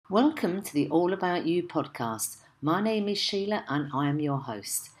Welcome to the All About You podcast. My name is Sheila and I am your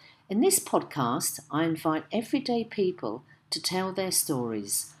host. In this podcast, I invite everyday people to tell their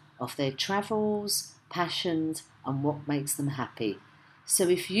stories of their travels, passions, and what makes them happy. So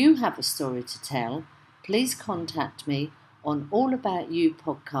if you have a story to tell, please contact me on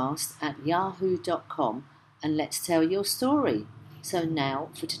allaboutyoupodcast@yahoo.com and let's tell your story. So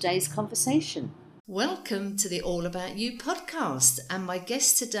now for today's conversation. Welcome to the All About You podcast, and my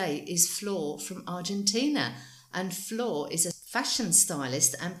guest today is Flor from Argentina, and Flor is a fashion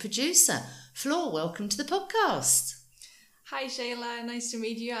stylist and producer. Flor, welcome to the podcast. Hi Sheila, nice to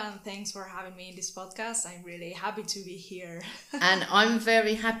meet you and thanks for having me in this podcast. I'm really happy to be here. And I'm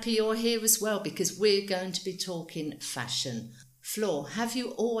very happy you're here as well because we're going to be talking fashion. Flor, have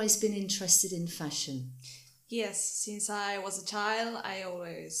you always been interested in fashion? Yes, since I was a child, I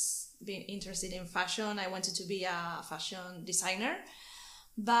always been interested in fashion. I wanted to be a fashion designer.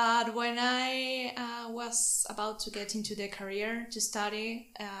 But when I was about to get into the career to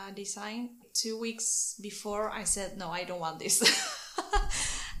study design, 2 weeks before I said, no, I don't want this.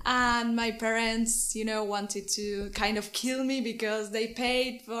 And my parents, wanted to kind of kill me because they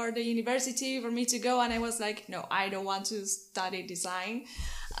paid for the university for me to go. And I was like, no, I don't want to study design.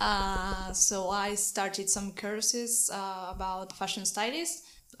 So I started some courses about fashion stylist.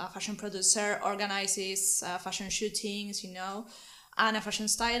 A fashion producer organizes fashion shootings, and a fashion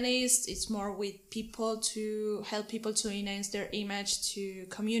stylist, it's more with people to help people to enhance their image, to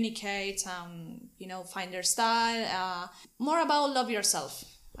communicate, find their style, more about love yourself.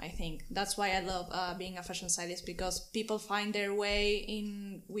 I think that's why I love being a fashion stylist, because people find their way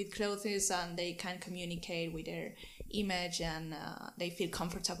in with clothes and they can communicate with their image and they feel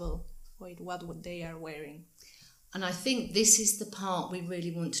comfortable with what they are wearing. And I think this is the part we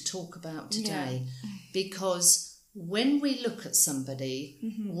really want to talk about today, because when we look at somebody,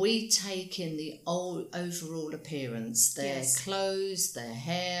 we take in the overall appearance, their clothes, their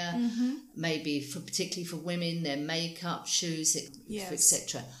hair, maybe particularly for women, their makeup, shoes,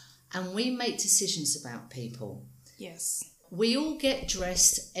 etc. And we make decisions about people. Yes. We all get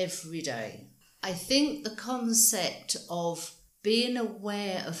dressed every day. I think the concept of being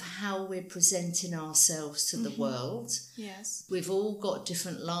aware of how we're presenting ourselves to the world. Yes. We've all got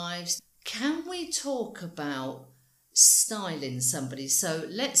different lives. Can we talk about styling somebody? So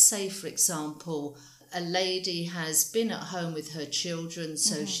let's say, for example, a lady has been at home with her children,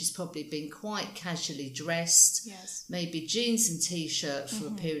 so she's probably been quite casually dressed. Yes. Maybe jeans and t-shirt for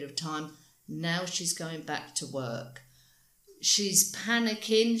a period of time. Now she's going back to work. She's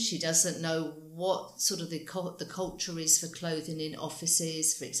panicking. She doesn't know what sort of the culture is for clothing in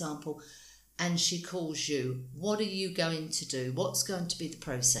offices, for example, and she calls you. What are you going to do? What's going to be the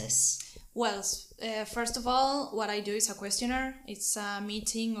process? Well, first of all, what I do is a questionnaire. It's a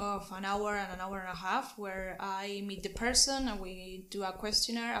meeting of an hour and a half where I meet the person and we do a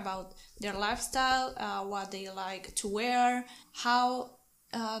questionnaire about their lifestyle, what they like to wear, how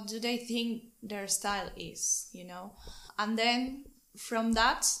do they think their style is, And then from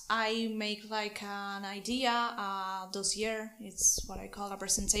that, I make like an idea, a dossier. It's what I call a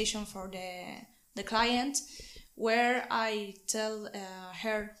presentation for the client, where I tell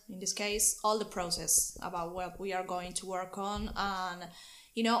her, in this case, all the process about what we are going to work on. And,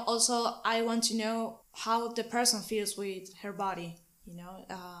 also I want to know how the person feels with her body.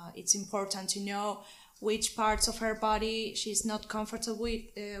 It's important to know which parts of her body she's not comfortable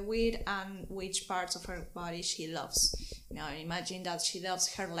with and which parts of her body she loves. Imagine that she loves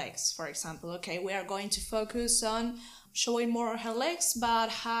her legs, for example. Okay, we are going to focus on showing more her legs, but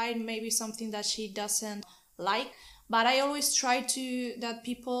hide maybe something that she doesn't like. But I always try that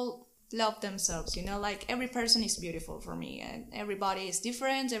people love themselves, like every person is beautiful for me and everybody is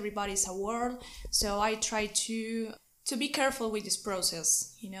different, everybody is a world. So I try to be careful with this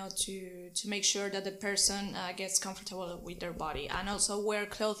process, to make sure that the person gets comfortable with their body, and also wear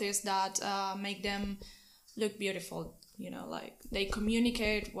clothes that make them look beautiful, like they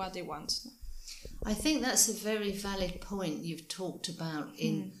communicate what they want. I think that's a very valid point you've talked about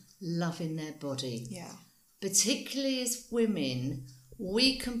in loving their body. Yeah. Particularly as women,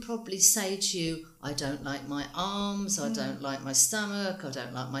 we can probably say to you, I don't like my arms, I don't like my stomach, I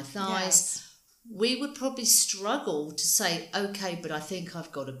don't like my thighs. Yes. We would probably struggle to say, okay, but I think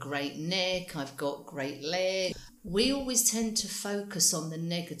I've got a great neck, I've got great legs. We always tend to focus on the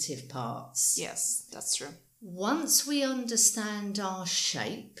negative parts. Yes, that's true. Once we understand our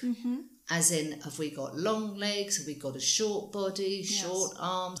shape, as in, have we got long legs, have we got a short body, short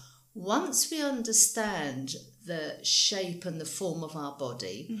arms? Once we understand the shape and the form of our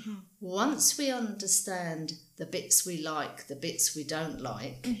body. Once we understand the bits we like, the bits we don't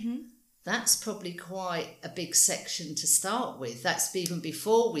like, that's probably quite a big section to start with. That's even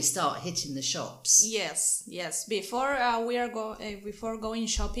before we start hitting the shops. Yes. Before before going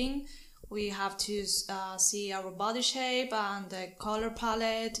shopping, we have to see our body shape and the color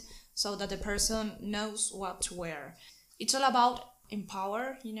palette so that the person knows what to wear. It's all about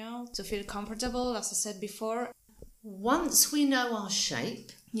empower, to feel comfortable, as I said before. Once we know our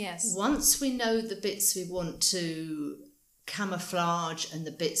shape, yes. Once we know the bits we want to camouflage and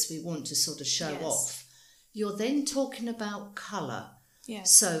the bits we want to sort of show off, you're then talking about colour.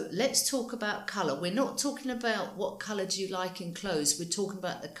 Yes. So let's talk about colour. We're not talking about what colour do you like in clothes. We're talking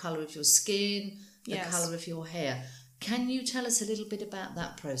about the colour of your skin, the colour of your hair. Can you tell us a little bit about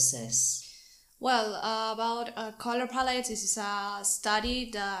that process? Well, about color palettes, this is a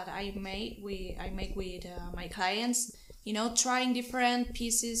study that I make with my clients. Trying different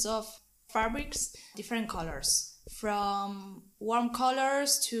pieces of fabrics, different colors, from warm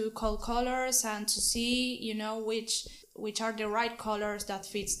colors to cold colors, and to see, which are the right colors that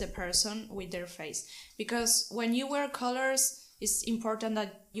fits the person with their face. Because when you wear colors, it's important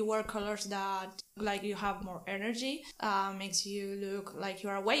that you wear colors that, like, you have more energy, makes you look like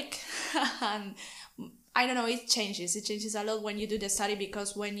you're awake. And I don't know, it changes a lot when you do the study,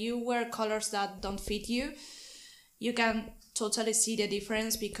 because when you wear colors that don't fit you, you can totally see the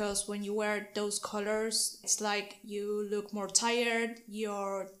difference, because when you wear those colors, it's like you look more tired,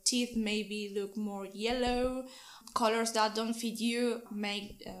 your teeth maybe look more yellow. Colors that don't fit you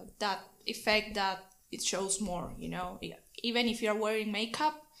make that effect that it shows more, even if you're wearing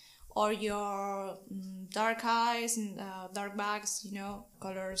makeup or your dark eyes and dark bags,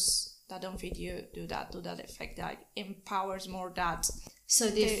 colors that don't fit you do that effect that empowers more that. So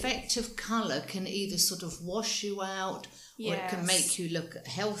the effect of colour can either sort of wash you out, or it can make you look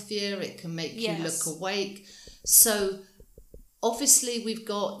healthier, it can make you look awake. So obviously we've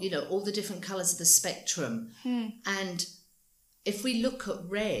got, all the different colours of the spectrum. And if we look at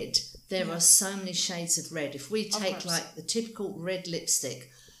red, there are so many shades of red. If we take like the typical red lipstick,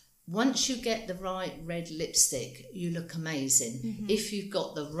 once you get the right red lipstick, you look amazing. If you've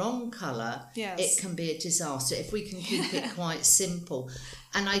got the wrong colour, it can be a disaster. If we can keep it quite simple.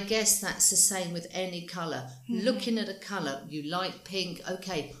 And I guess that's the same with any colour. Looking at a colour, you like pink,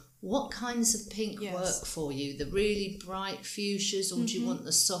 okay, what kinds of pink work for you? The really bright fuchsias, or do you want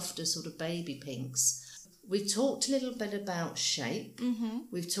the softer sort of baby pinks? We've talked a little bit about shape.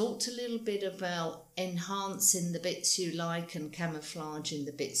 We've talked a little bit about enhancing the bits you like and camouflaging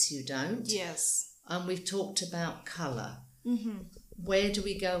the bits you don't. Yes. And we've talked about colour. Where do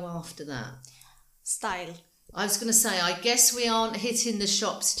we go after that? Style. I was going to say, I guess we aren't hitting the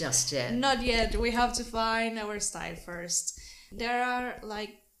shops just yet. Not yet. We have to find our style first. There are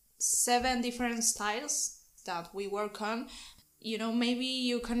like 7 different styles that we work on. Maybe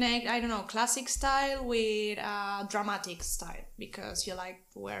you connect, I don't know, classic style with dramatic style, because you like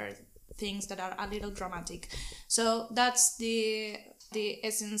to wear things that are a little dramatic. So that's the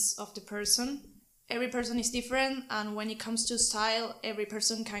essence of the person. Every person is different, and when it comes to style, every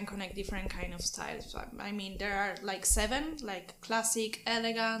person can connect different kind of styles. So, I mean, there are like 7, like classic,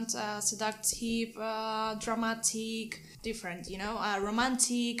 elegant, seductive, dramatic, different,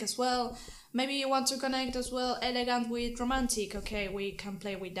 romantic as well. Maybe you want to connect as well elegant with romantic. Okay, we can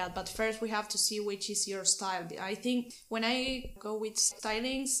play with that. But first we have to see which is your style. I think when I go with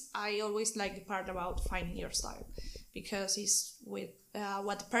stylings, I always like the part about finding your style, because it's with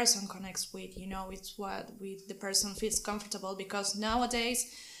what the person connects with, it's what with the person feels comfortable. Because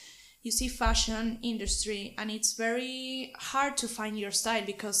nowadays you see fashion industry, and it's very hard to find your style,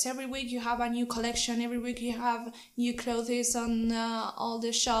 because every week you have a new collection, every week you have new clothes on all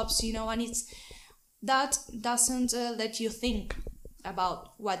the shops, and it's that doesn't let you think about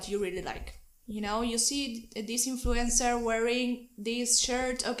what you really like. You see this influencer wearing this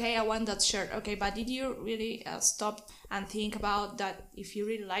shirt, okay, I want that shirt, okay, but did you really stop and think about that, if you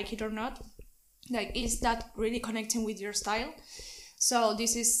really like it or not? Like, is that really connecting with your style? So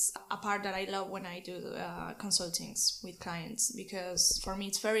this is a part that I love when I do consultings with clients, because for me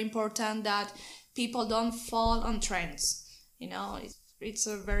it's very important that people don't fall on trends. It's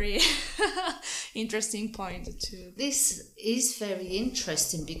a very interesting point too. This is very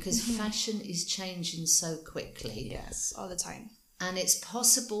interesting, because fashion is changing so quickly. Yes, all the time. And it's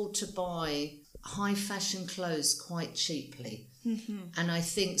possible to buy high fashion clothes quite cheaply. And I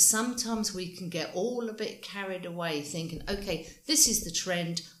think sometimes we can get all a bit carried away thinking, okay, this is the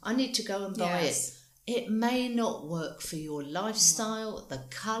trend, I need to go and buy it. It may not work for your lifestyle, the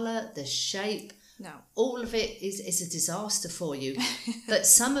colour, the shape. No. All of it is a disaster for you. But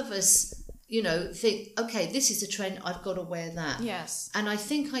some of us, think, okay, this is a trend, I've got to wear that. Yes. And I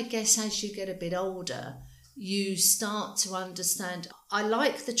guess as you get a bit older, you start to understand, I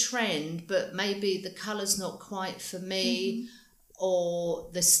like the trend, but maybe the colour's not quite for me,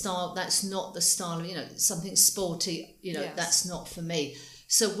 or the style, that's not the style, something sporty, Yes. that's not for me.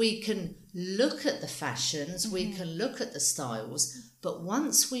 So we can look at the fashions, we can look at the styles, but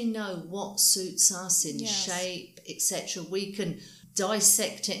once we know what suits us in shape, etc., we can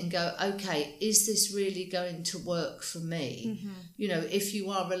dissect it and go, okay, is this really going to work for me? If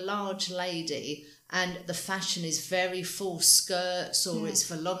you are a large lady and the fashion is very full skirts or it's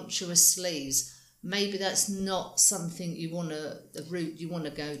voluptuous sleeves, maybe that's not something the route you want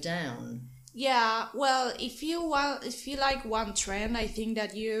to go down. Yeah, well, if you like one trend, I think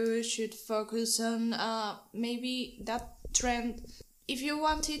that you should focus on maybe that trend. If you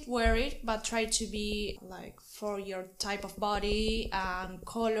want it, wear it, but try to be like for your type of body and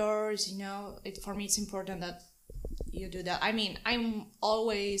colors, for me it's important that you do that. I mean, I'm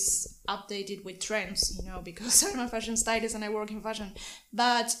always updated with trends, because I'm a fashion stylist and I work in fashion,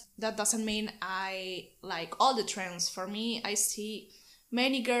 but that doesn't mean I like all the trends. For me, I see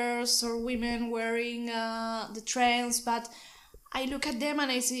many girls or women wearing the trends, but I look at them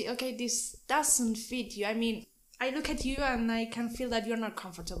and I see, okay, this doesn't fit you. I mean, I look at you and I can feel that you're not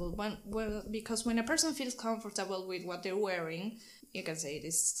comfortable. Because when a person feels comfortable with what they're wearing, you can say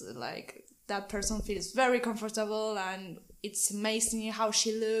this, like, that person feels very comfortable, and it's amazing how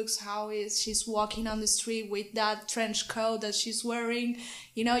she looks, she's walking on the street with that trench coat that she's wearing.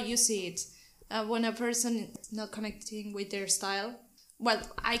 You see it. When a person is not connecting with their style, well,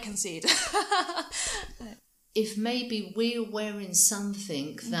 I can see it. If maybe we're wearing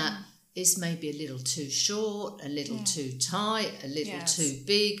something that is maybe a little too short, a little too tight, a little too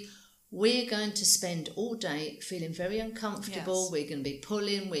big, we're going to spend all day feeling very uncomfortable. We're going to be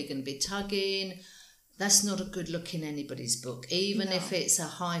pulling, we're going to be tugging. That's not a good look in anybody's book, even if it's a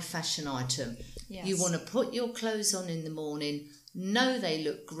high fashion item. Yes. You want to put your clothes on in the morning, know they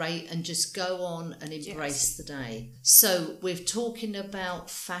look great, and just go on and embrace the day. So we're talking about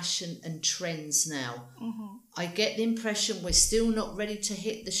fashion and trends now. I get the impression we're still not ready to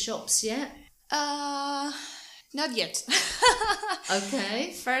hit the shops yet. Not yet.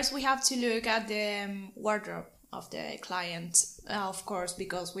 Okay. First, we have to look at the wardrobe of the client, of course,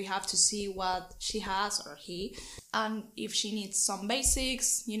 because we have to see what she has or he, and if she needs some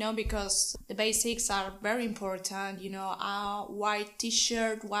basics, because the basics are very important, a white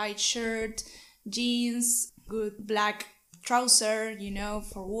t-shirt, white shirt, jeans, good black trouser,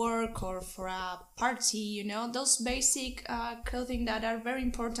 for work or for a party, those basic clothing that are very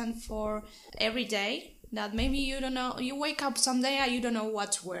important for every day. That maybe you don't know, you wake up someday and you don't know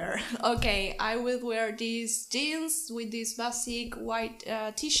what to wear. Okay, I will wear these jeans with this basic white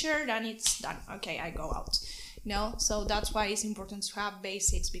t-shirt and it's done. Okay, I go out. So that's why it's important to have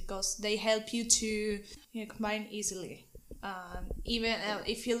basics, because they help you to combine easily. Even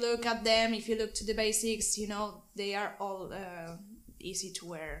if you look at them, if you look to the basics, they are all easy to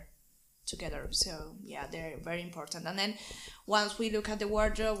wear together. So yeah, they're very important. And then once we look at the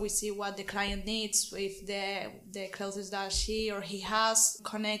wardrobe, we see what the client needs, if the clothes that she or he has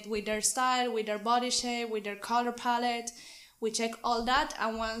connect with their style, with their body shape, with their color palette. We check all that,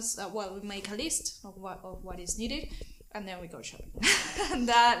 and once we make a list of what is needed, and then we go shopping. And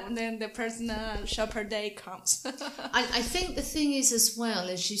then the personal shopper day comes. I think the thing is, as well,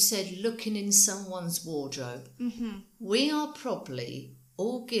 as you said, looking in someone's wardrobe, we are probably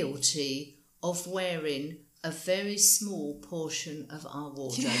all guilty of wearing a very small portion of our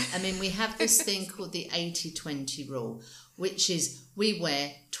wardrobe. I mean, we have this thing called the 80-20 rule, which is we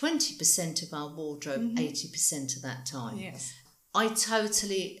wear 20% of our wardrobe 80% of that time. Yes. I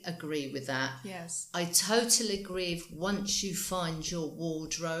totally agree with that. Yes. I totally agree if once you find your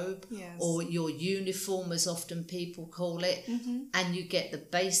wardrobe, or your uniform, as often people call it, and you get the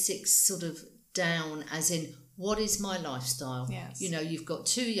basics sort of down, as in, what is my lifestyle? Yes. You've got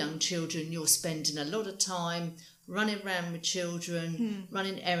 2 young children, you're spending a lot of time running around with children,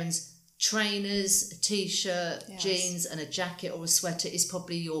 running errands. Trainers, a t-shirt, jeans and a jacket or a sweater is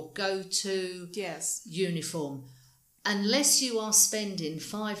probably your go-to uniform. Unless you are spending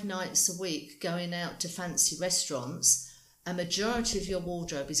 5 nights a week going out to fancy restaurants, a majority of your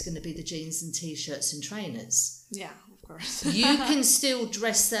wardrobe is going to be the jeans and t-shirts and trainers. Yeah, of course. You can still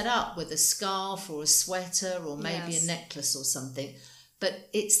dress that up with a scarf or a sweater or maybe a necklace or something, but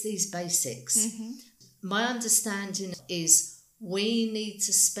it's these basics. My understanding is we need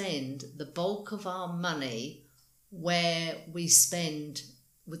to spend the bulk of our money where we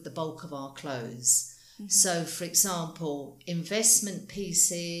with the bulk of our clothes. So, for example, investment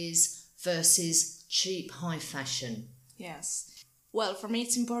pieces versus cheap high fashion. Yes. Well, for me,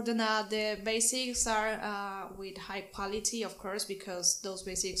 it's important that the basics are with high quality, of course, because those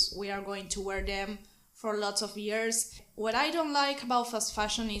basics, we are going to wear them for lots of years. What I don't like about fast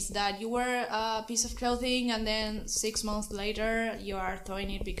fashion is that you wear a piece of clothing and then 6 months later you are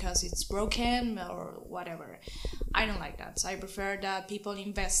throwing it because it's broken or whatever. I don't like that. So I prefer that people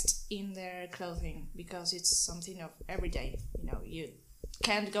invest in their clothing because it's something of every day. You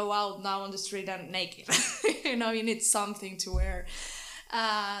can't go out now on the street and naked. You need something to wear.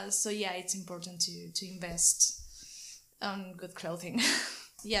 So yeah, it's important to invest on good clothing.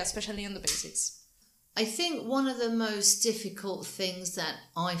 Yeah, especially on the basics. I think one of the most difficult things that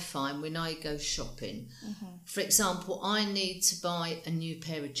I find when I go shopping, for example, I need to buy a new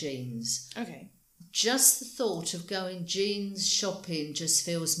pair of jeans. Okay. Just the thought of going jeans shopping just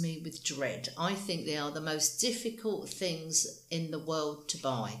fills me with dread. I think they are the most difficult things in the world to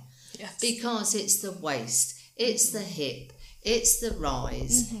buy. Yes. Because it's the waist, it's the hip, it's the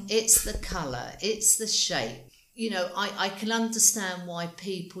rise, it's the colour, it's the shape. I can understand why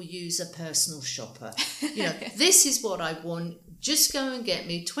people use a personal shopper. This is what I want. Just go and get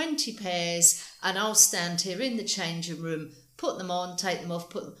me 20 pairs and I'll stand here in the changing room, put them on, take them off,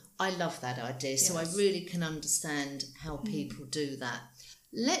 put them... I love that idea. Yes. So I really can understand how people do that.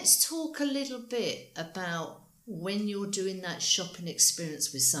 Let's talk a little bit about when you're doing that shopping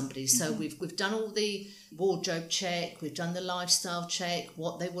experience with somebody. So we've done all the wardrobe check, we've done the lifestyle check,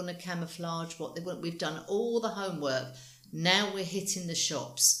 what they want to camouflage, what they want. We've done all the homework. Now we're hitting the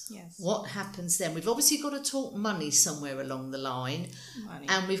shops. Yes. What happens then? We've obviously got to talk money somewhere along the line. Money.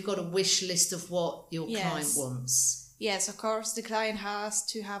 And we've got a wish list of what your client wants. Yes, of course, the client has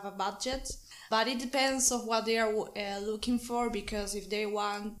to have a budget, but it depends on what they are looking for, because if they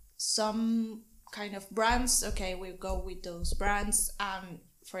want some kind of brands, okay, we go with those brands. And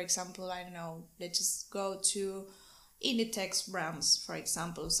for example, I don't know, let's just go to Inditex brands, for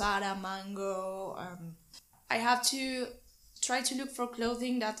example, Zara, Mango. I have to try to look for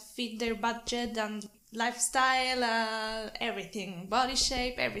clothing that fit their budget and lifestyle, everything, body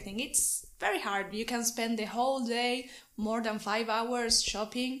shape, everything. It's very hard. You can spend the whole day, more than 5 hours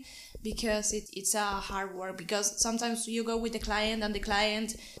shopping, because it's a hard work, because sometimes you go with the client and the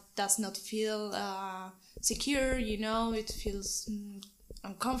client does not feel secure, it feels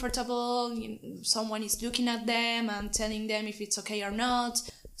uncomfortable. Someone is looking at them and telling them if it's okay or not.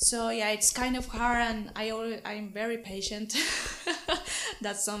 So yeah, it's kind of hard, and I'm very patient.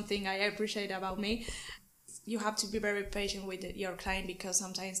 That's something I appreciate about me. You have to be very patient with your client, because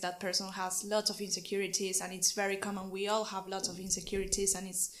sometimes that person has lots of insecurities, and it's very common. We all have lots of insecurities, and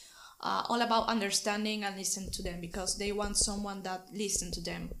it's all about understanding and listen to them, because they want someone that listens to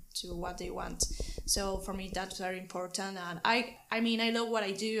them, to what they want. So for me, that's very important. And I love what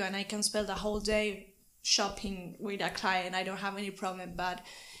I do, and I can spend the whole day shopping with a client. I don't have any problem, but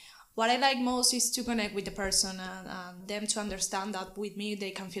what I like most is to connect with the person and them to understand that with me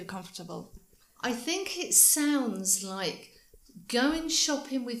they can feel comfortable. I think it sounds like going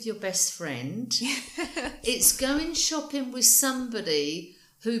shopping with your best friend. It's going shopping with somebody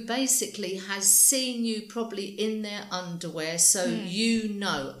who basically has seen you probably in their underwear, so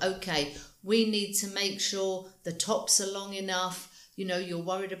okay, we need to make sure the tops are long enough. You're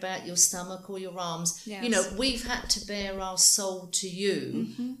worried about your stomach or your arms. Yes. We've had to bare our soul to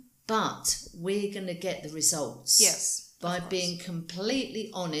you, but we're going to get the results. Yes. By being completely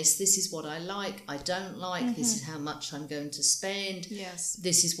honest. This is what I like, I don't like, this is how much I'm going to spend. Yes.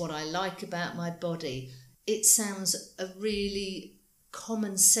 This is what I like about my body. It sounds a really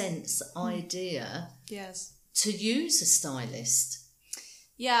common sense idea. Yes. To use a stylist.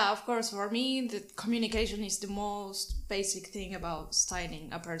 Yeah, of course. For me, the communication is the most basic thing about styling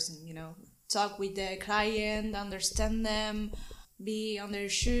a person, Talk with the client, understand them, be on their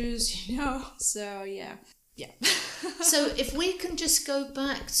shoes, So, yeah. So if we can just go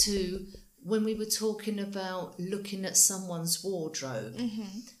back to when we were talking about looking at someone's wardrobe.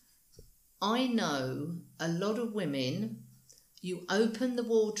 I know a lot of women, you open the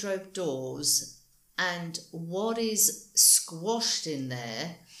wardrobe doors and what is squashed in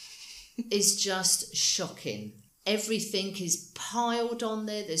there is just shocking. Everything is piled on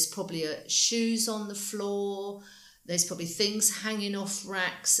there. There's probably shoes on the floor. There's probably things hanging off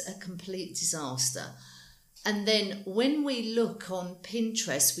racks, a complete disaster. And then when we look on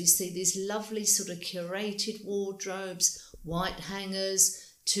Pinterest, we see these lovely sort of curated wardrobes, white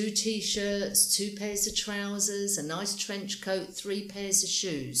hangers, 2 t-shirts, 2 pairs of trousers, a nice trench coat, 3 pairs of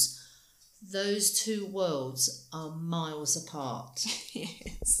shoes. those two worlds are miles apart.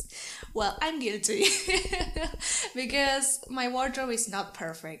 Yes. Well, I'm guilty because my wardrobe is not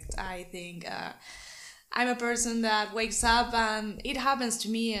perfect. I think I'm a person that wakes up and it happens to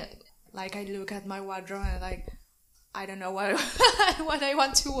me. Like I look at my wardrobe and like, I don't know what what I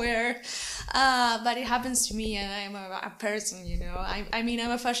want to wear, but it happens to me, and I'm a person, you know. I mean,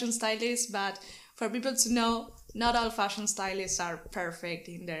 I'm a fashion stylist, but for people to know, not all fashion stylists are perfect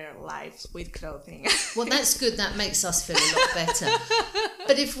in their lives with clothing. Well, that's good. That makes us feel a lot better.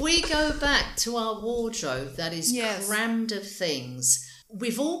 But if we go back to our wardrobe that is crammed of things,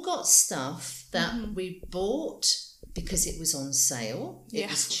 we've all got stuff that we bought because it was on sale. It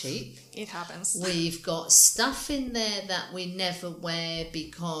was cheap. It happens. We've got stuff in there that we never wear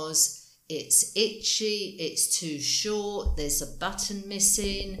because it's itchy, it's too short, there's a button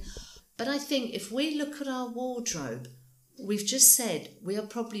missing. But I think if we look at our wardrobe, we've just said we are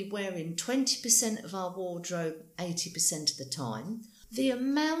probably wearing 20% of our wardrobe 80% of the time. The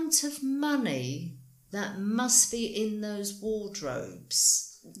amount of money that must be in those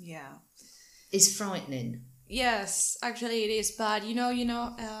wardrobes is frightening. Yes, actually it is, but you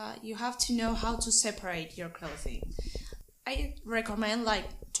have to know how to separate your clothing. I recommend like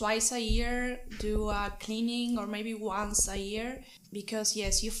twice a year do a cleaning, or maybe once a year, because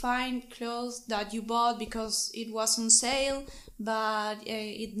yes, you find clothes that you bought because it was on sale, but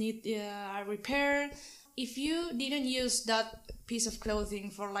it need a repair. If you didn't use that piece of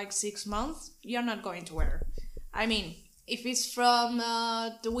clothing for like 6 months, you're not going to wear. I mean, if it's from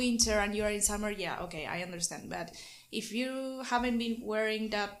the winter and you're in summer, yeah, okay, I understand. But if you haven't been wearing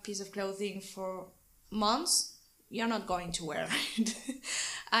that piece of clothing for months, you're not going to wear it.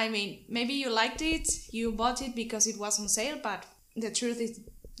 I mean, maybe you liked it, you bought it because it was on sale, but the truth is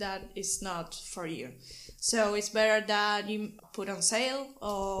that it's not for you. So it's better that you put on sale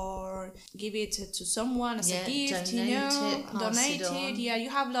or give it to someone as a gift, donate it. Yeah, you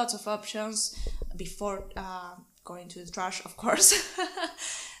have lots of options before going to the trash, of course.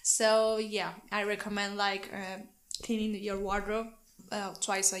 So yeah, I recommend like cleaning your wardrobe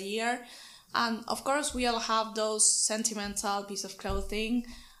twice a year. And of course we all have those sentimental piece of clothing,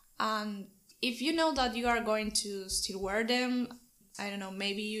 and if you know that you are going to still wear them, I don't know,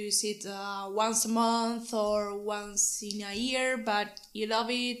 maybe you use it once a month or once in a year, but you love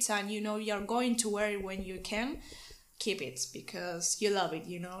it and you know you're going to wear it when you can, keep it because you love it,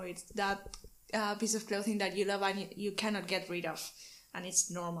 you know, it's that piece of clothing that you love and you cannot get rid of, and it's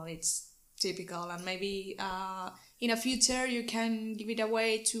normal, it's typical, and maybe in the future you can give it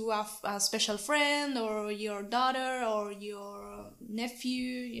away to a special friend or your daughter or your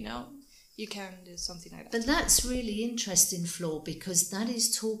nephew, you know, you can do something like that. But that's really interesting, Flor, because that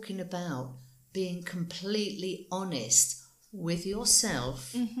is talking about being completely honest with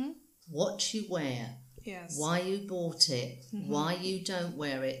yourself, what you wear, why you bought it, why you don't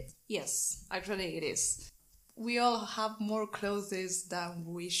wear it. Yes, actually it is. We all have more clothes than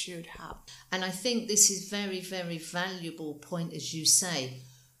we should have. And I think this is very, very valuable point, as you say.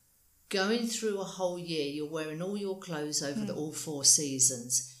 Going through a whole year, you're wearing all your clothes over all 4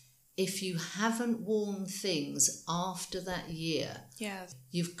 seasons. If you haven't worn things after that year,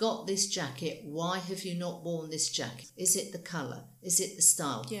 you've got this jacket, why have you not worn this jacket? Is it the colour? Is it the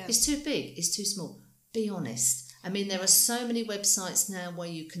style? It's too big, it's too small. Be honest. I mean, there are so many websites now where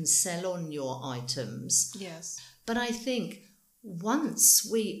you can sell on your items. Yes. But I think once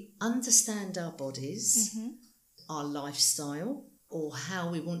we understand our bodies, our lifestyle, or how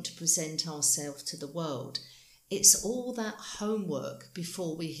we want to present ourselves to the world, it's all that homework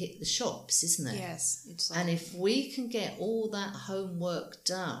before we hit the shops, isn't it? Yes. And if we can get all that homework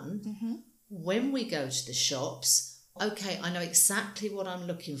done, when we go to the shops, okay, I know exactly what I'm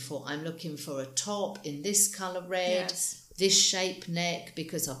looking for. I'm looking for a top in this colour red, this shape neck,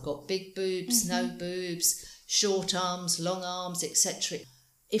 because I've got big boobs, no boobs, short arms, long arms, etc.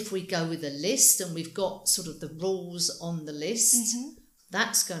 If we go with a list and we've got sort of the rules on the list,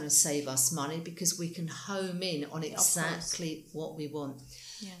 that's going to save us money because we can home in on exactly what we want.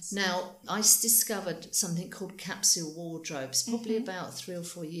 Yes. Now, I discovered something called capsule wardrobes, probably about 3 or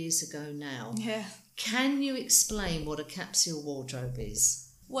 4 years ago now. Yeah. Can you explain what a capsule wardrobe is?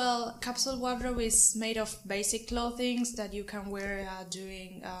 Well, capsule wardrobe is made of basic clothing that you can wear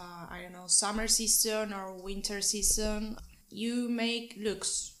during, summer season or winter season. You make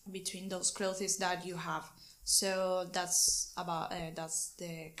looks between those clothes that you have. So that's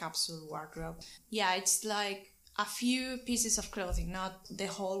the capsule wardrobe. Yeah, it's like a few pieces of clothing, not the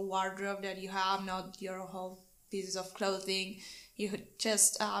whole wardrobe that you have, not your whole pieces of clothing. You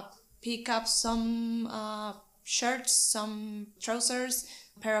just pick up some shirts, some trousers,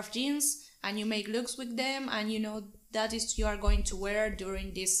 a pair of jeans, and you make looks with them, and you know that is you are going to wear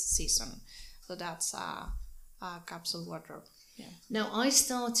during this season. So that's a capsule wardrobe. Yeah. Now, I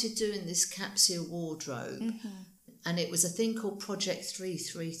started doing this capsule wardrobe, and it was a thing called Project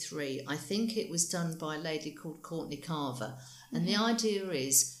 333. I think it was done by a lady called Courtney Carver. And the idea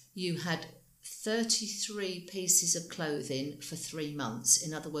is you had 33 pieces of clothing for 3 months,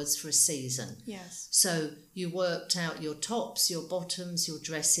 in other words, for a season. Yes. So you worked out your tops, your bottoms, your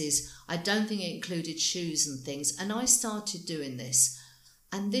dresses. I don't think it included shoes and things. And I started doing this.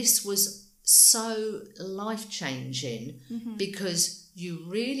 And this was so life-changing because you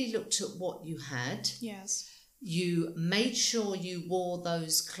really looked at what you had. Yes. You made sure you wore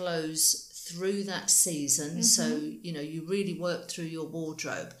those clothes through that season. So, you know, you really worked through your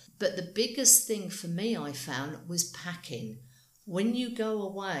wardrobe. But the biggest thing for me, I found, was packing. When you go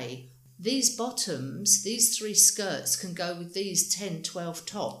away, these bottoms, these 3 skirts can go with these 10, 12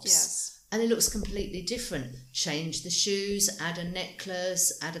 tops. Yes. And it looks completely different. Change the shoes, add a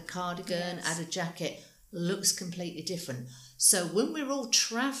necklace, add a cardigan, add a jacket. Looks completely different. So when we're all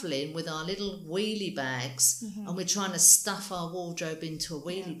travelling with our little wheelie bags and we're trying to stuff our wardrobe into a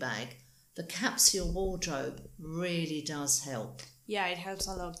wheelie bag, the capsule wardrobe really does help. Yeah, it helps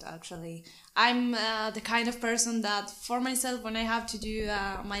a lot, actually. I'm the kind of person that, for myself, when I have to do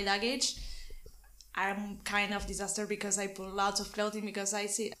my luggage, I'm kind of disaster because I put lots of clothing because I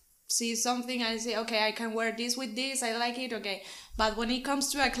see something, I say, okay, I can wear this with this, I like it, okay. But when it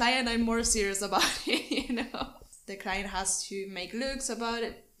comes to a client, I'm more serious about it, you know. The client has to make looks about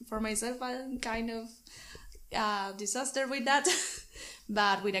it. For myself, I'm kind of disaster with that.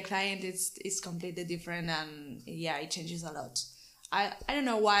 But with a client, it's completely different, and yeah, it changes a lot. I don't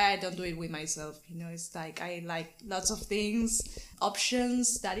know why I don't do it with myself, you know. It's like I like lots of things,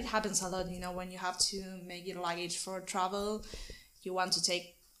 options, that it happens a lot, you know, when you have to make your luggage for travel. You want to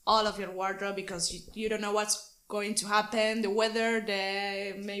take all of your wardrobe because you don't know what's going to happen, the weather,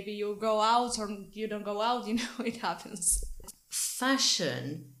 maybe you go out or you don't go out, you know, it happens.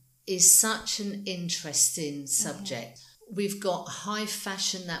 Fashion is such an interesting subject. We've got high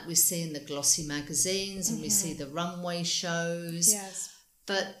fashion that we see in the glossy magazines and we see the runway shows. Yes.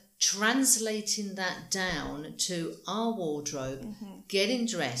 But translating that down to our wardrobe, getting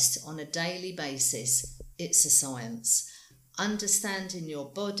dressed on a daily basis, it's a science. Understanding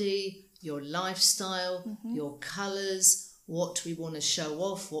your body, your lifestyle, your colours, what we want to show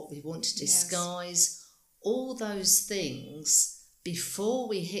off, what we want to disguise, all those things. Before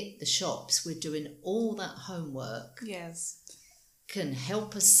we hit the shops, we're doing all that homework. Yes. Can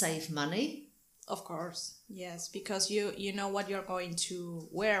help us save money. Of course, yes, because you know what you're going to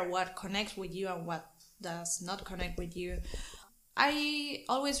wear, what connects with you and what does not connect with you. I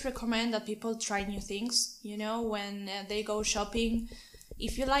always recommend that people try new things, you know, when they go shopping.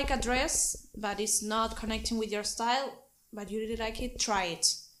 If you like a dress, but it's not connecting with your style, but you really like it, try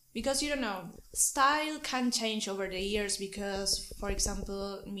it. Because you don't know, style can change over the years because, for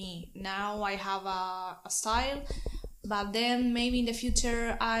example, me, now I have a style, but then maybe in the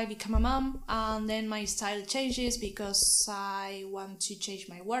future I become a mom and then my style changes because I want to change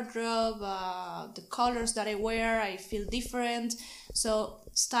my wardrobe, the colors that I wear, I feel different. So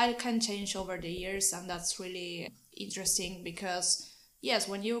style can change over the years, and that's really interesting because, yes,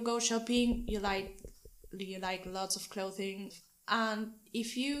 when you go shopping, you like lots of clothing. And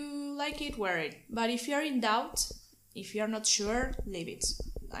if you like it, wear it. But if you're in doubt, if you're not sure, leave it.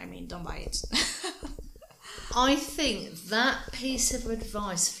 I mean, don't buy it. I think that piece of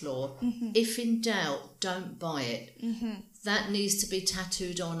advice, Flor, if in doubt, don't buy it. That needs to be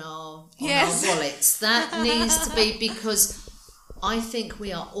tattooed on our wallets. That needs to be, because I think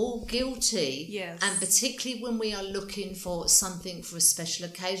we are all guilty. Yes. And particularly when we are looking for something for a special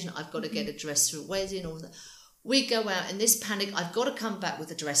occasion, I've got to get a dress for a wedding or that. We go out in this panic, I've got to come back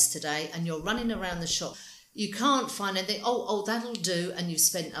with a dress today, and you're running around the shop. You can't find anything, oh, that'll do, and you've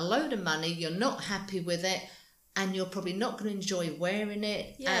spent a load of money, you're not happy with it, and you're probably not going to enjoy wearing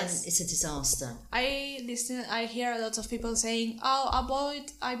it, and it's a disaster. I hear a lot of people saying, oh,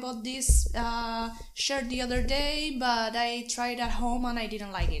 I bought this shirt the other day, but I tried at home and I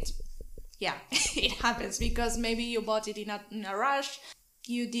didn't like it. Yeah, it happens because maybe you bought it in a rush.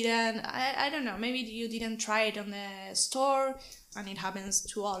 You didn't, I don't know, maybe you didn't try it on the store, and it happens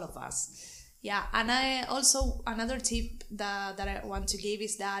to all of us. Yeah, and I also, another tip that I want to give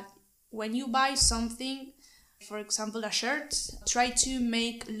is that when you buy something, for example a shirt, try to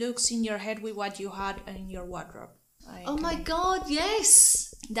make looks in your head with what you had in your wardrobe. Oh my God,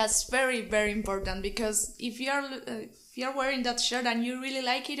 yes! That's very, very important, because if you're wearing that shirt and you really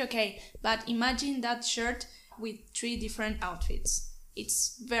like it, okay, but imagine that shirt with 3 different outfits.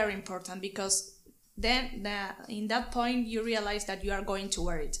 it's very important, because then in that point you realize that you are going to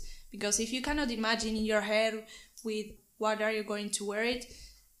wear it. Because if you cannot imagine in your head with what are you going to wear it,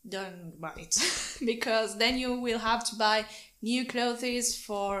 don't buy it. Because then you will have to buy new clothes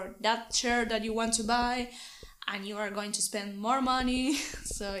for that shirt that you want to buy, and you are going to spend more money.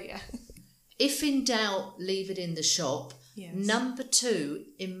 So yeah. If in doubt, leave it in the shop. Yes. Number 2,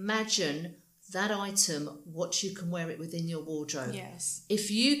 imagine that item, what you can wear it within your wardrobe. Yes.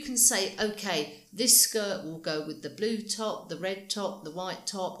 If you can say, okay, this skirt will go with the blue top, the red top, the white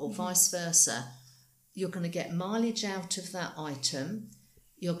top, or vice versa, you're going to get mileage out of that item.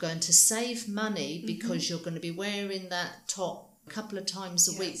 You're going to save money because you're going to be wearing that top a couple of times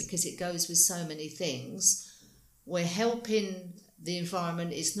a week because it goes with so many things. We're helping the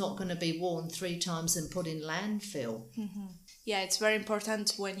environment. It's not going to be worn 3 times and put in landfill. Yeah, it's very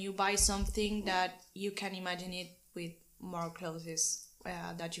important when you buy something that you can imagine it with more clothes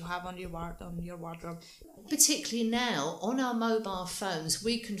that you have on your wardrobe. Particularly now, on our mobile phones,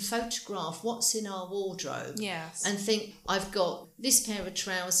 we can photograph what's in our wardrobe. Yes. And think, I've got this pair of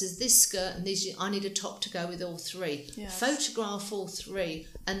trousers, this skirt, and these. I need a top to go with all 3. Yes. Photograph all 3,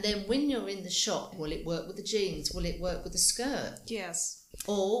 and then when you're in the shop, will it work with the jeans? Will it work with the skirt? Yes.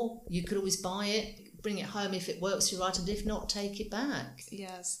 Or you could always buy it, bring it home if it works, you're right, and if not, take it back.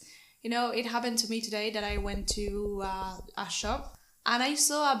 Yes. You know, it happened to me today that I went to a shop and I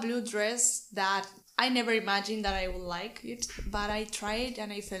saw a blue dress that I never imagined that I would like it, but I tried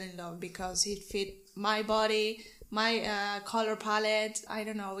and I fell in love because it fit my body, my color palette. I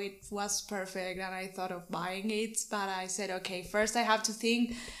don't know, it was perfect and I thought of buying it, but I said, okay, first I have to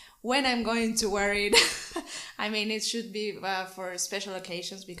think when I'm going to wear it. I mean, it should be for special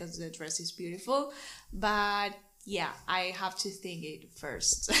occasions because the dress is beautiful, but yeah, I have to think it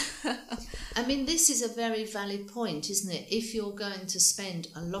first. I mean, this is a very valid point, isn't it? If you're going to spend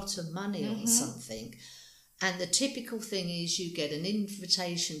a lot of money on something, and the typical thing is you get an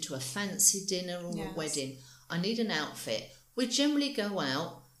invitation to a fancy dinner or a wedding, I need an outfit. We generally go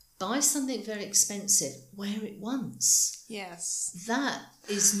out, buy something very expensive, wear it once. Yes. That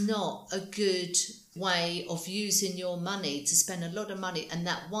is not a good way of using your money, to spend a lot of money and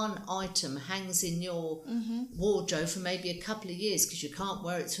that one item hangs in your wardrobe for maybe a couple of years because you can't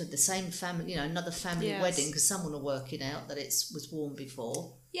wear it to the same family, another family wedding because someone will work it out that it was worn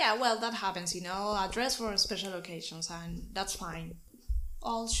before. Yeah, well, that happens, a dress for special occasions, and that's fine.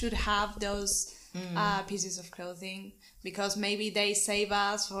 All should have those pieces of clothing because maybe they save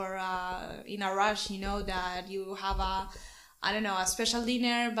us for in a rush, that you have a special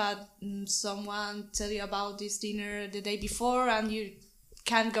dinner, but someone tell you about this dinner the day before and you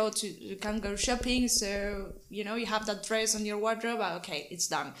can't go shopping, so you have that dress on your wardrobe. Okay, it's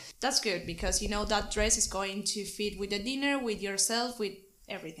done. That's good because that dress is going to fit with the dinner, with yourself, with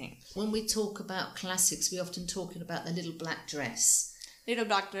everything. When we talk about classics, we often talking about the little black dress. Little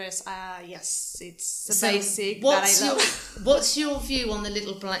black dress, yes, it's a basic that I love. What's your view on the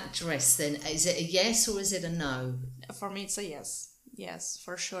little black dress then? Is it a yes or is it a no? For me, it's a yes. Yes,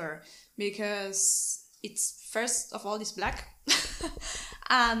 for sure. Because it's, first of all, it's black.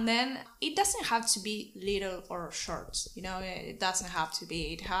 And then it doesn't have to be little or short. It doesn't have to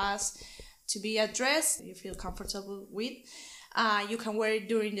be. It has to be a dress you feel comfortable with. You can wear it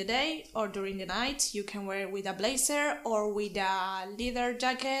during the day or during the night. You can wear it with a blazer or with a leather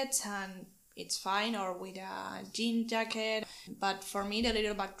jacket and it's fine, or with a jean jacket. But for me, the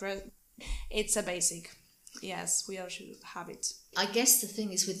little black dress, it's a basic. Yes, we all should have it. I guess the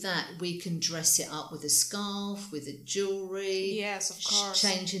thing is with that, we can dress it up with a scarf, with a jewellery. Yes, of course.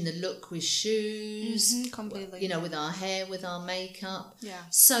 Changing the look with shoes. Completely. With our hair, with our makeup. Yeah.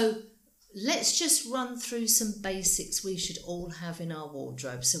 So let's just run through some basics we should all have in our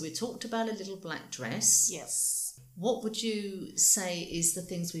wardrobe. So we talked about a little black dress. Yes. What would you say is the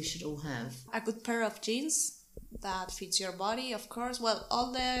things we should all have? A good pair of jeans that fits your body, of course. Well,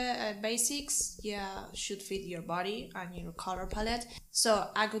 all the basics, should fit your body and your color palette. So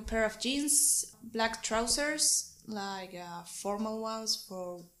a good pair of jeans, black trousers, like formal ones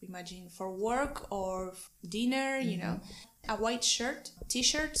for work or dinner, a white shirt,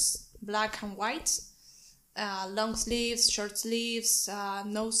 t-shirts, black and white, long sleeves, short sleeves,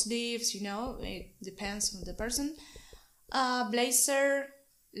 no sleeves, it depends on the person. Blazer,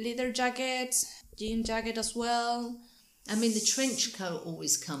 leather jacket, jean jacket as well. I mean, the trench coat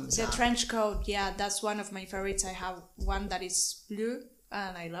always comes up. The trench coat, that's one of my favorites. I have one that is blue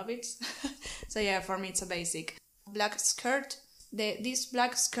and I love it. So for me it's a basic. Black skirt. This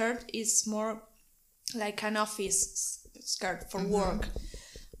black skirt is more like an office skirt for work.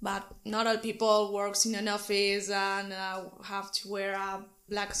 But not all people works in an office and have to wear a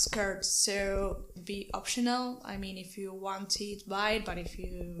black skirt, so be optional. I mean, if you want it, buy it, but if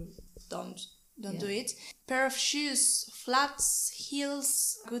you don't do it. Pair of shoes, flats,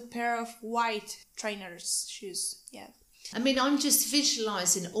 heels, good pair of white trainers shoes. Yeah. I mean, I'm just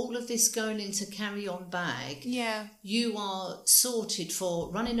visualising all of this going into carry-on bag. Yeah. You are sorted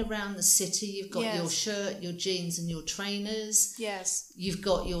for running around the city. You've got your shirt, your jeans and your trainers. Yes. You've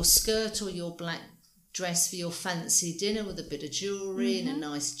got your skirt or your black dress for your fancy dinner with a bit of jewellery and a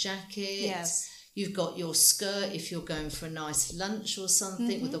nice jacket. Yes. You've got your skirt if you're going for a nice lunch or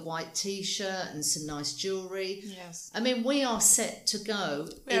something with a white t-shirt and some nice jewellery. Yes. I mean, we are set to go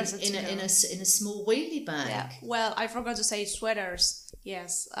in a small wheelie bag. Yeah. Well, I forgot to say sweaters.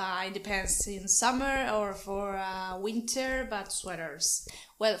 Yes. It depends in summer or for winter, but sweaters.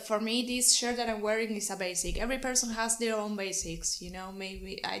 Well, for me, this shirt that I'm wearing is a basic. Every person has their own basics, you know.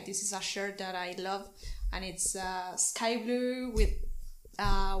 Maybe this is a shirt that I love, and it's sky blue with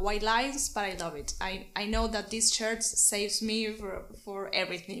white lines, but I love it. I know that this shirt saves me for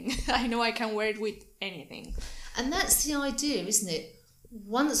everything. I know I can wear it with anything. And that's the idea, isn't it?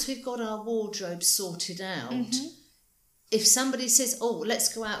 Once we've got our wardrobe sorted out, if somebody says, oh,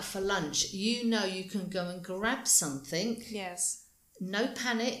 let's go out for lunch, you know you can go and grab something. Yes. No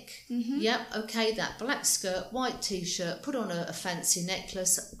panic. Yep, okay, that black skirt, white t-shirt, put on a fancy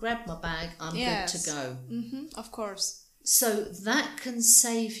necklace, grab my bag, I'm good to go. Of course. So that can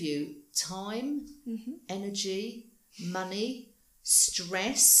save you time, energy, money,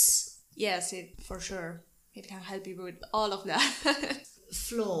 stress. Yes, for sure. It can help you with all of that.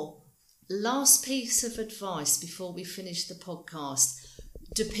 Flor, last piece of advice before we finish the podcast.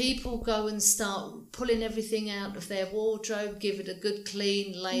 Do people go and start pulling everything out of their wardrobe, give it a good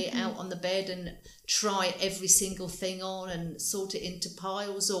clean, lay it out on the bed and try every single thing on and sort it into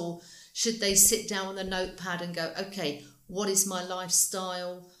piles? Or should they sit down on the notepad and go, okay, what is my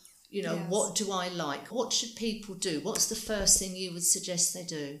lifestyle? You know, what do I like? What should people do? What's the first thing you would suggest they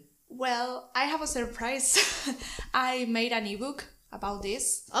do? Well, I have a surprise. I made an ebook about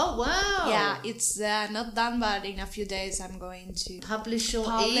this. Oh, wow. Yeah, it's not done, but in a few days I'm going to publish your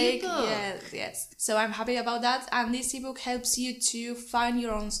ebook. Yes. So I'm happy about that. And this ebook helps you to find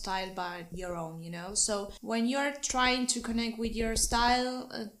your own style by your own, you know. So when you're trying to connect with your style,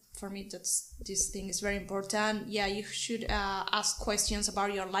 for me, this thing is very important. Yeah, you should ask questions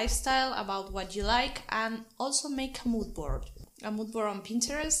about your lifestyle, about what you like, and also make a mood board. A mood board on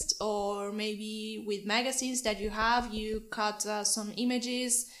Pinterest, or maybe with magazines that you have, you cut some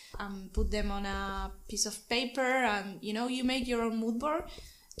images and put them on a piece of paper, and you make your own mood board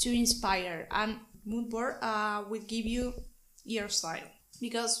to inspire. And mood board will give you your style,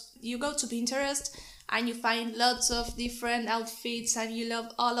 because you go to Pinterest and you find lots of different outfits and you love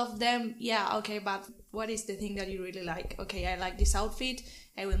all of them. Yeah, okay, but what is the thing that you really like? Okay, I like this outfit,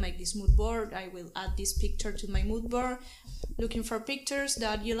 I will make this mood board, I will add this picture to my mood board, looking for pictures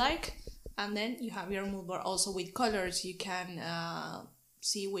that you like, and then you have your mood board also with colors. You can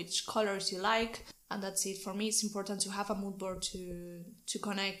see which colors you like, and that's it. For me, it's important to have a mood board to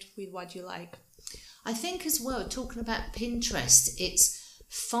connect with what you like. I think as well, talking about Pinterest, it's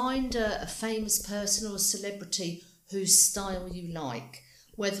find a famous person or a celebrity whose style you like,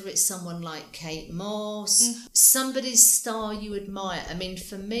 whether it's someone like Kate Moss, somebody's style you admire. I mean,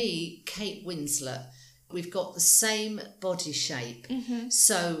 for me, Kate Winslet, we've got the same body shape.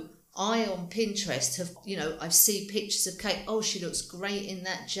 So I, on Pinterest, have, I see pictures of Kate. Oh, she looks great in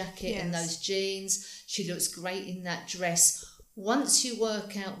that jacket and those jeans. She looks great in that dress. Once you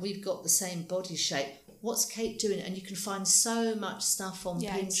work out we've got the same body shape, what's Kate doing? And you can find so much stuff on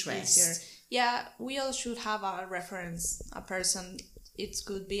Pinterest. Yeah, we all should have a reference, a person. It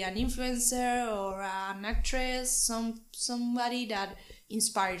could be an influencer or an actress, somebody that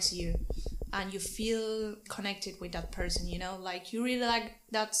inspires you and you feel connected with that person, like you really like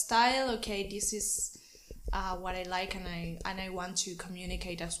that style. Okay, this is what I like, and I want to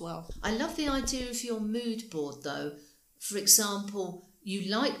communicate as well. I love the idea of your mood board though. For example,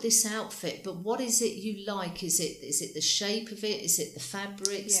 you like this outfit, but what is it you like? Is it the shape of it? Is it the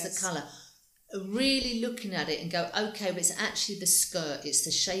fabrics, the colour? Really looking at it and go, okay, but it's actually the skirt. It's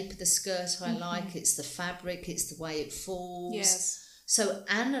the shape of the skirt I like. It's the fabric. It's the way it falls. Yes. So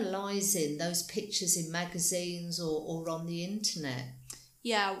analysing those pictures in magazines or on the internet.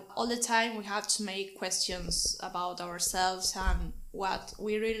 Yeah, all the time we have to make questions about ourselves and what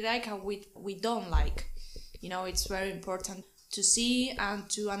we really like and we don't like. It's very important to see and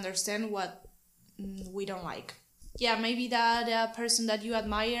to understand what we don't like. maybe that person that you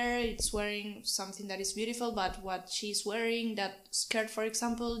admire, it's wearing something that is beautiful, but what she's wearing, that skirt, for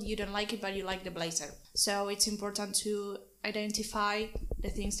example, you don't like it, but you like the blazer. So it's important to identify the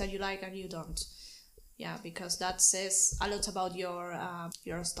things that you like and you don't. Yeah, because that says a lot about your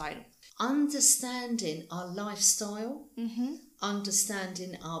style. Understanding our lifestyle,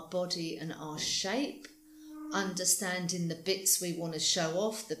 understanding our body and our shape, understanding the bits we want to show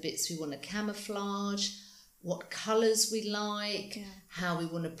off, the bits we want to camouflage, what colours we like, how we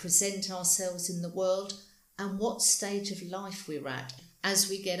want to present ourselves in the world, and what stage of life we're at. As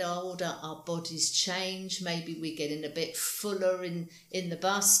we get older, our bodies change. Maybe we're getting a bit fuller in the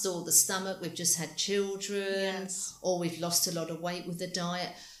bust or the stomach. We've just had children, or we've lost a lot of weight with the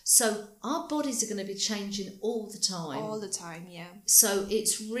diet. So our bodies are going to be changing all the time. All the time, yeah. So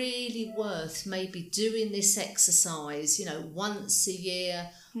it's really worth maybe doing this exercise, once a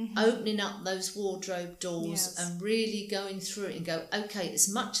year, opening up those wardrobe doors and really going through it and go, okay, as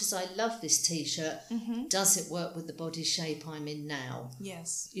much as I love this T-shirt, does it work with the body shape I'm in now?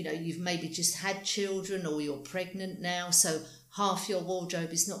 Yes. You've maybe just had children or you're pregnant now, so half your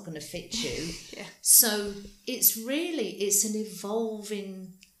wardrobe is not going to fit you. So it's an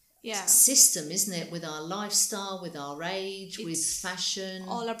evolving system, isn't it, with our lifestyle, with our age, with fashion.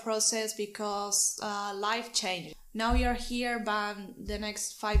 All a process, because life changes. Now you're here, but the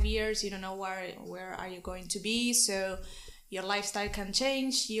next 5 years you don't know where are you going to be, so your lifestyle can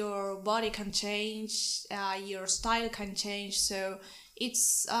change, your body can change, your style can change. So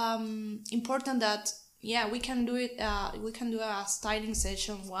it's important that we can do it. We can do a styling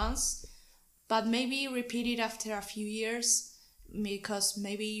session once, but maybe repeat it after a few years, because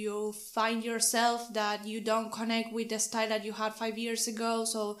maybe you find yourself that you don't connect with the style that you had 5 years ago.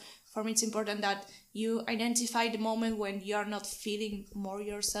 So for me, it's important that you identify the moment when you're not feeling more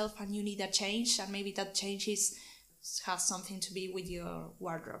yourself and you need a change, and maybe that change has something to be with your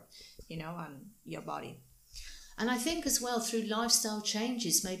wardrobe, and your body. And I think as well, through lifestyle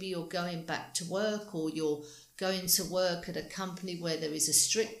changes, maybe you're going back to work, or you're going to work at a company where there is a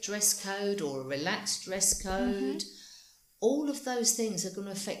strict dress code or a relaxed dress code. All of those things are going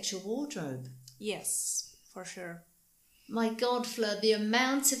to affect your wardrobe. Yes, for sure. My God, Fleur, the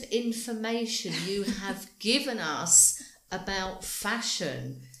amount of information you have given us about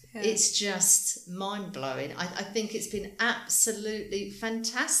fashion, it's just mind-blowing. I think it's been absolutely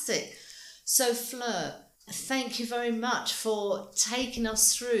fantastic. So, Fleur, thank you very much for taking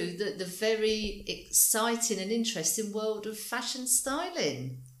us through the very exciting and interesting world of fashion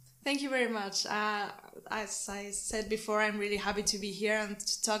styling. Thank you very much. As I said before, I'm really happy to be here and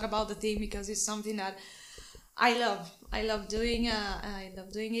to talk about the thing, because it's something that I love. I love doing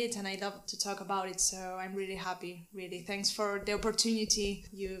it, and I love to talk about it. So I'm really happy. Really, thanks for the opportunity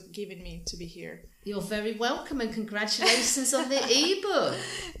you've given me to be here. You're very welcome, and congratulations on the ebook.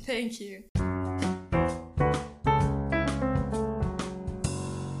 Thank you.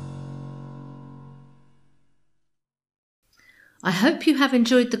 I hope you have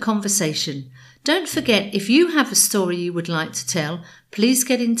enjoyed the conversation. Don't forget, if you have a story you would like to tell, please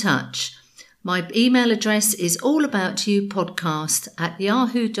get in touch. My email address is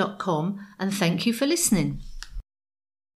allaboutyoupodcast@yahoo.com, and thank you for listening.